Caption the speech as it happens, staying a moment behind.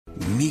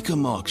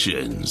Mecum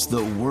Auctions,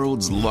 the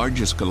world's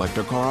largest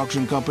collector car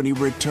auction company,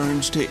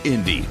 returns to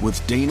Indy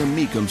with Dana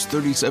Mecum's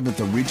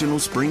 37th Original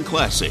Spring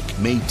Classic,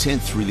 May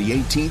 10th through the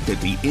 18th at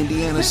the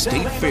Indiana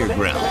State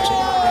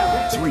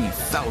Fairgrounds.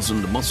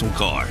 3,000 muscle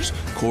cars,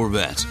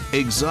 Corvettes,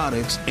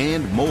 exotics,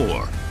 and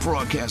more.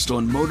 Broadcast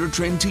on Motor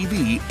Trend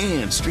TV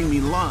and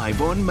streaming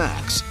live on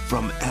Max.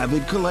 From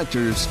avid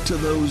collectors to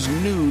those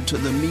new to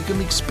the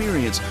Mecum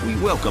experience, we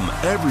welcome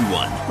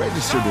everyone.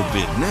 Register to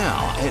bid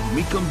now at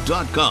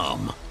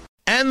Mecum.com.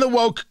 And the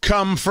woke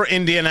come for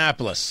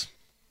Indianapolis.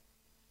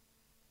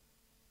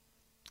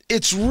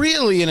 It's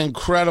really an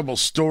incredible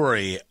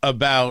story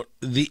about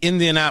the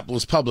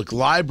Indianapolis Public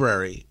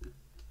Library.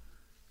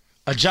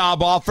 A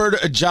job offered,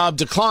 a job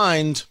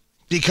declined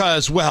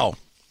because, well,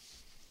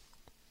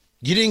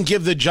 you didn't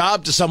give the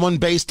job to someone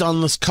based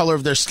on the color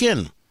of their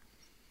skin,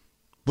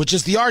 which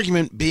is the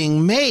argument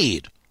being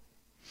made.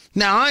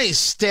 Now, I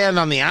stand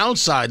on the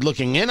outside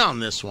looking in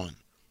on this one.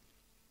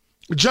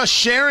 Just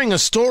sharing a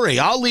story,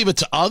 I'll leave it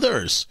to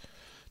others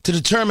to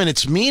determine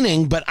its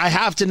meaning, but I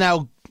have to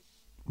now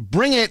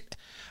bring it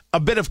a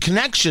bit of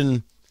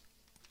connection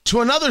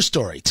to another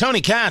story.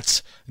 Tony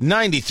Katz,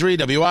 93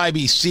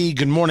 WIBC,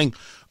 good morning.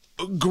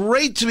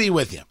 Great to be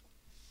with you.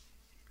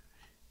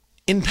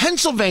 In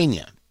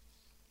Pennsylvania,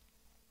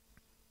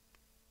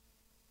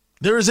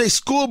 there is a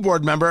school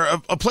board member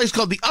of a place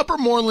called the Upper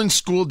Moreland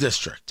School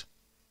District.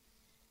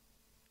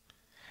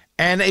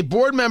 And a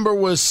board member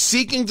was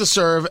seeking to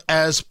serve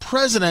as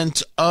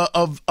president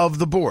of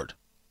the board.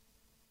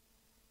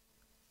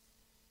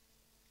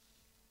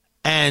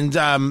 And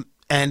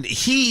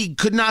he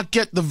could not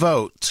get the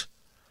vote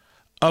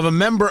of a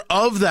member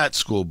of that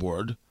school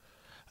board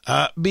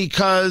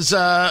because,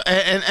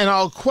 and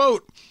I'll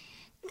quote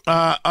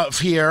of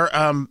here,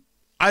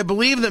 I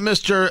believe that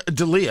Mr.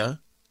 D'Elia,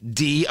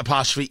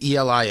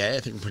 D''Elia, I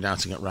think I'm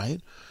pronouncing it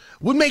right,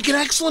 would make an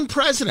excellent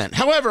president.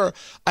 However,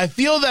 I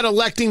feel that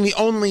electing the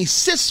only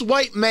cis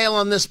white male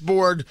on this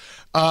board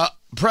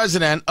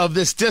president of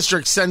this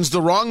district sends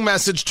the wrong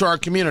message to our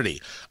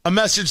community, a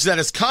message that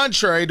is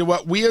contrary to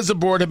what we as a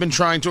board have been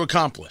trying to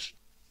accomplish.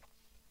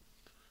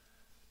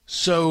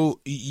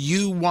 So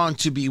you want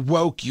to be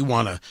woke, you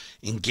want to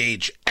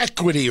engage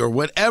equity or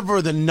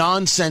whatever the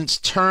nonsense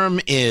term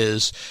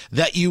is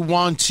that you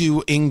want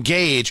to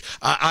engage.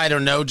 I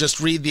don't know, just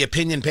read the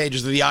opinion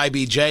pages of the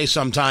IBJ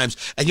sometimes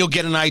and you'll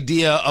get an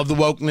idea of the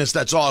wokeness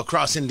that's all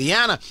across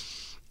Indiana.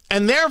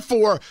 And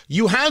therefore,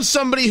 you have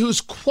somebody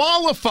who's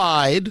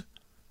qualified,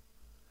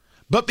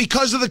 but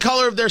because of the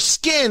color of their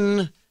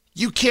skin,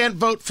 you can't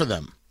vote for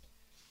them.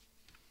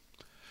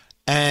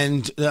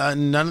 And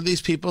none of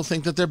these people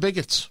think that they're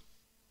bigots.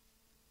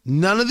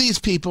 None of these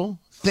people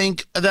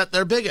think that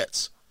they're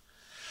bigots.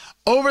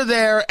 Over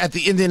there at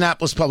the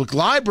Indianapolis Public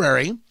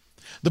Library,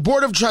 the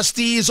Board of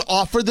Trustees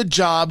offered the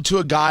job to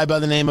a guy by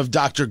the name of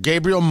Dr.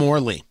 Gabriel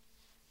Morley.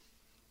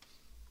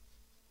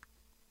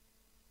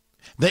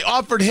 They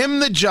offered him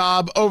the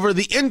job over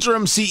the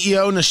interim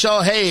CEO,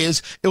 Nichelle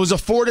Hayes. It was a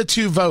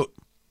 4-2 vote.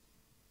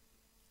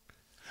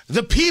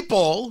 The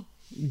people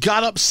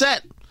got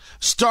upset,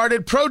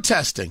 started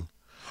protesting,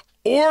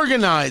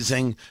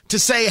 organizing to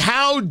say,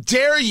 how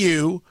dare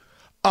you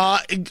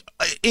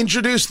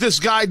introduce this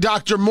guy,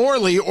 Dr.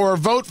 Morley, or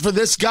vote for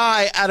this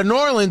guy out of New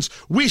Orleans?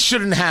 We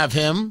shouldn't have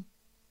him.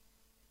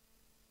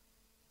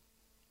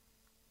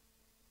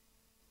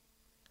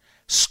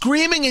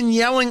 Screaming and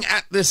yelling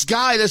at this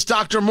guy, this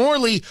Dr.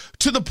 Morley,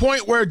 to the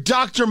point where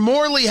Dr.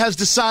 Morley has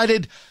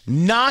decided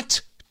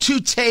not to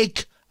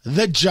take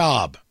the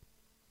job.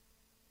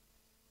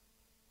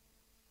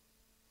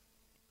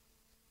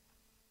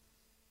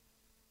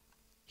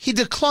 He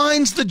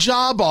declines the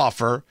job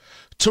offer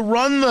to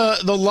run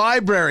the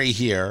library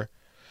here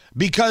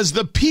because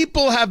the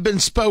people have been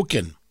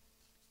spoken.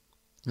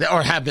 They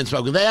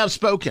have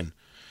spoken.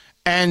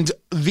 And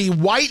the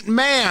white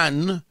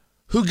man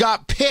who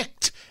got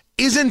picked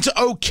isn't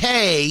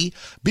okay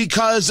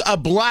because a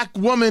black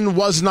woman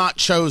was not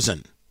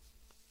chosen.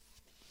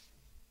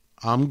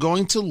 I'm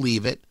going to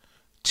leave it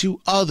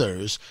to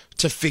others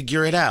to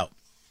figure it out.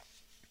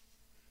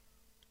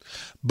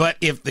 But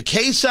if the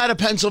case out of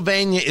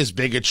Pennsylvania is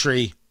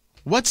bigotry,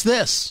 what's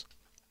this?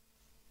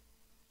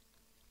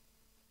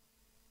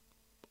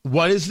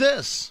 What is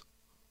this?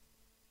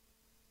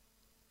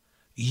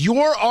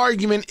 Your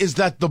argument is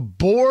that the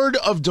board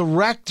of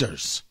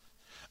directors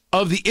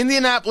of the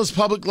Indianapolis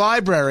Public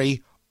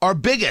Library are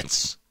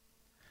bigots.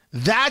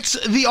 That's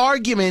the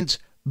argument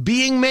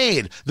being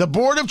made. The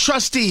board of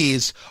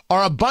trustees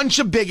are a bunch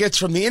of bigots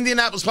from the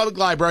Indianapolis Public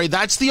Library.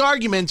 That's the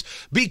argument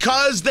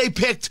because they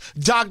picked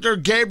Dr.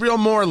 Gabriel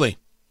Morley.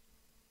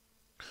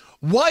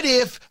 What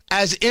if,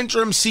 as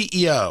interim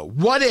CEO,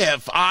 what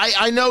if,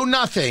 I know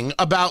nothing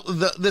about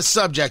this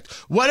subject,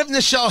 what if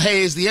Nichelle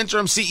Hayes, the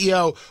interim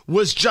CEO,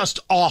 was just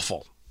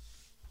awful?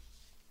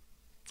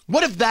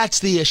 What if that's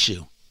the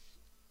issue?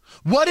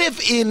 What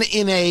if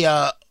in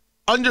a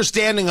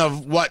understanding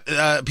of what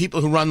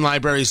people who run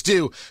libraries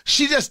do,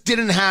 she just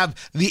didn't have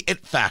the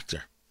it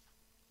factor?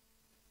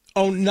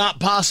 Oh, not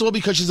possible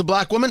because she's a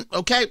black woman?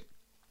 Okay.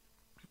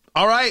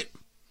 All right.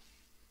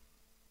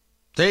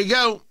 There you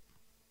go.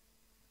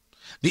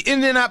 The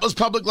Indianapolis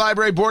Public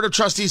Library Board of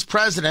Trustees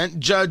president,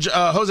 Judge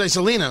Jose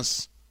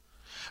Salinas,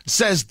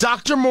 says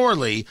Dr.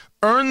 Morley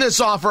earned this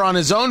offer on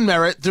his own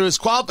merit through his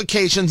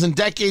qualifications and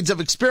decades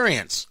of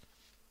experience.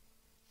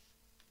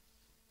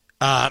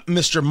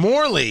 Mr.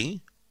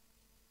 Morley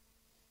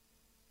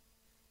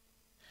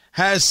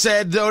has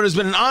said, though it has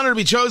been an honor to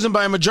be chosen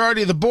by a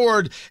majority of the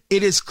board,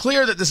 it is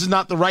clear that this is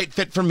not the right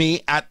fit for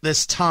me at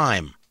this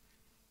time.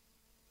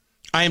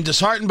 I am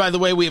disheartened by the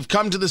way we have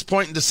come to this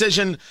point in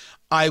decision.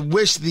 I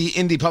wish the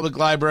Indy Public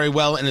Library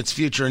well in its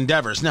future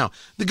endeavors. Now,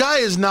 the guy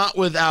is not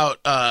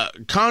without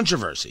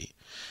controversy,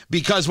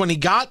 because when he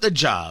got the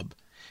job,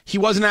 he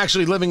wasn't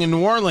actually living in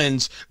New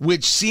Orleans,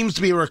 which seems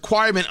to be a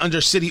requirement under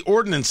city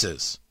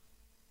ordinances.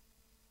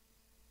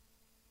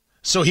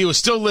 So he was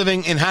still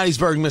living in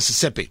Hattiesburg,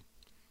 Mississippi.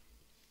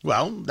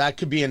 Well, that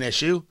could be an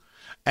issue.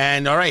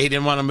 And all right, he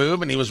didn't want to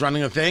move, and he was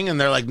running a thing,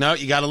 and they're like, no,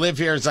 you got to live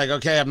here. It's like,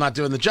 okay, I'm not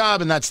doing the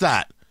job, and that's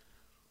that.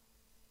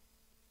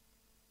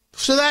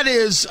 So that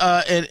is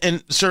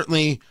and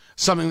certainly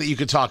something that you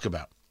could talk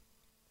about.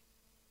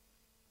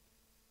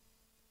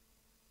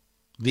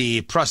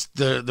 The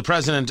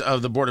president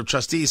of the Board of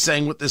Trustees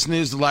saying, with this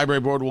news, the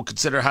library board will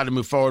consider how to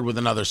move forward with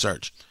another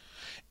search.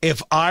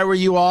 If I were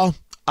you all,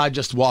 I'd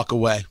just walk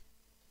away.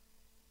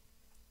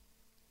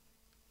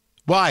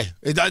 Why?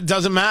 It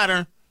doesn't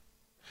matter.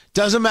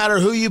 Doesn't matter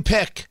who you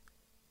pick.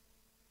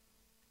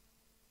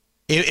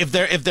 If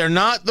they're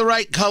not the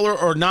right color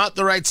or not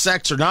the right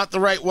sex or not the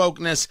right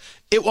wokeness,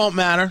 it won't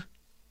matter.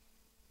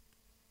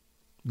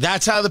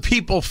 That's how the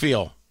people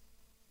feel.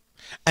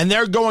 And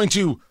they're going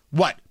to,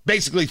 what,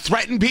 basically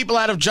threaten people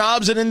out of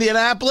jobs in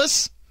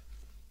Indianapolis?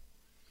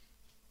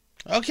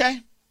 Okay.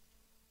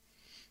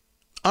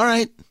 All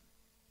right.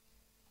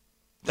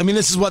 I mean,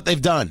 this is what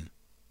they've done.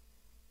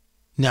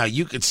 Now,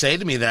 you could say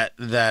to me that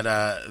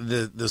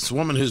this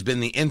woman who's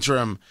been the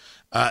interim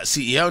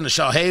CEO,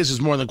 Nichelle Hayes, is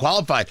more than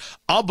qualified.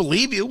 I'll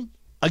believe you.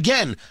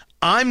 Again,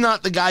 I'm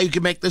not the guy who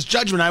can make this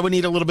judgment. I would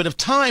need a little bit of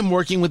time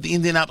working with the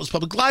Indianapolis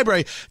Public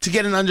Library to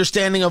get an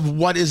understanding of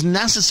what is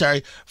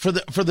necessary for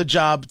the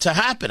job to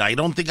happen. I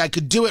don't think I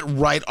could do it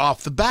right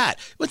off the bat.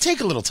 It would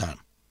take a little time.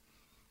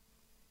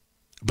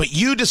 But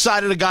you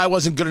decided a guy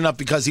wasn't good enough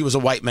because he was a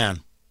white man.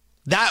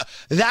 That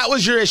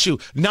was your issue,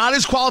 not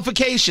his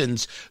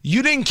qualifications.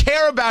 You didn't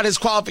care about his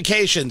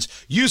qualifications.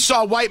 You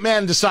saw white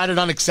man, decided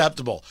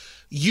unacceptable.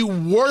 You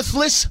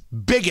worthless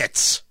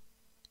bigots.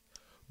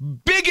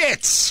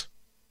 Bigots!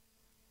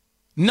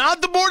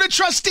 Not the Board of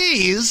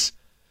Trustees.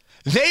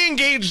 They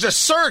engaged a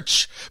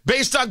search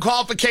based on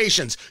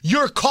qualifications.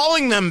 You're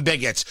calling them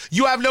bigots.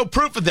 You have no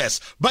proof of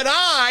this. But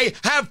I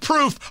have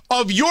proof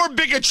of your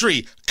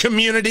bigotry,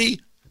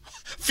 community.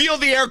 Feel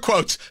the air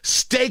quotes.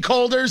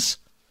 Stakeholders.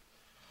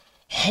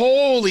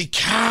 Holy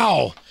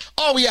cow.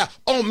 Oh, yeah.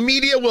 Oh,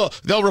 media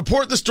they'll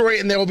report the story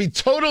and there will be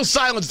total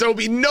silence. There will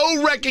be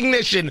no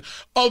recognition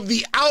of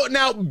the out and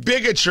out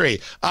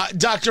bigotry.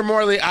 Dr.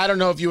 Morley, I don't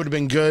know if you would have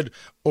been good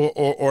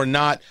or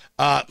not.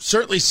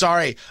 Certainly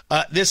sorry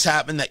this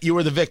happened, that you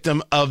were the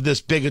victim of this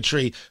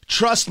bigotry.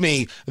 Trust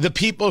me, the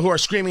people who are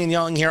screaming and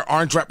yelling here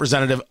aren't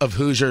representative of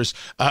Hoosiers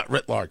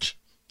writ large.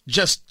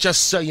 Just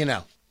so you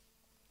know.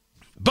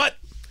 But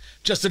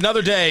just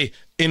another day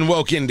in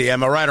woke Indy.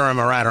 Am I right or am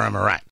I right or am I right?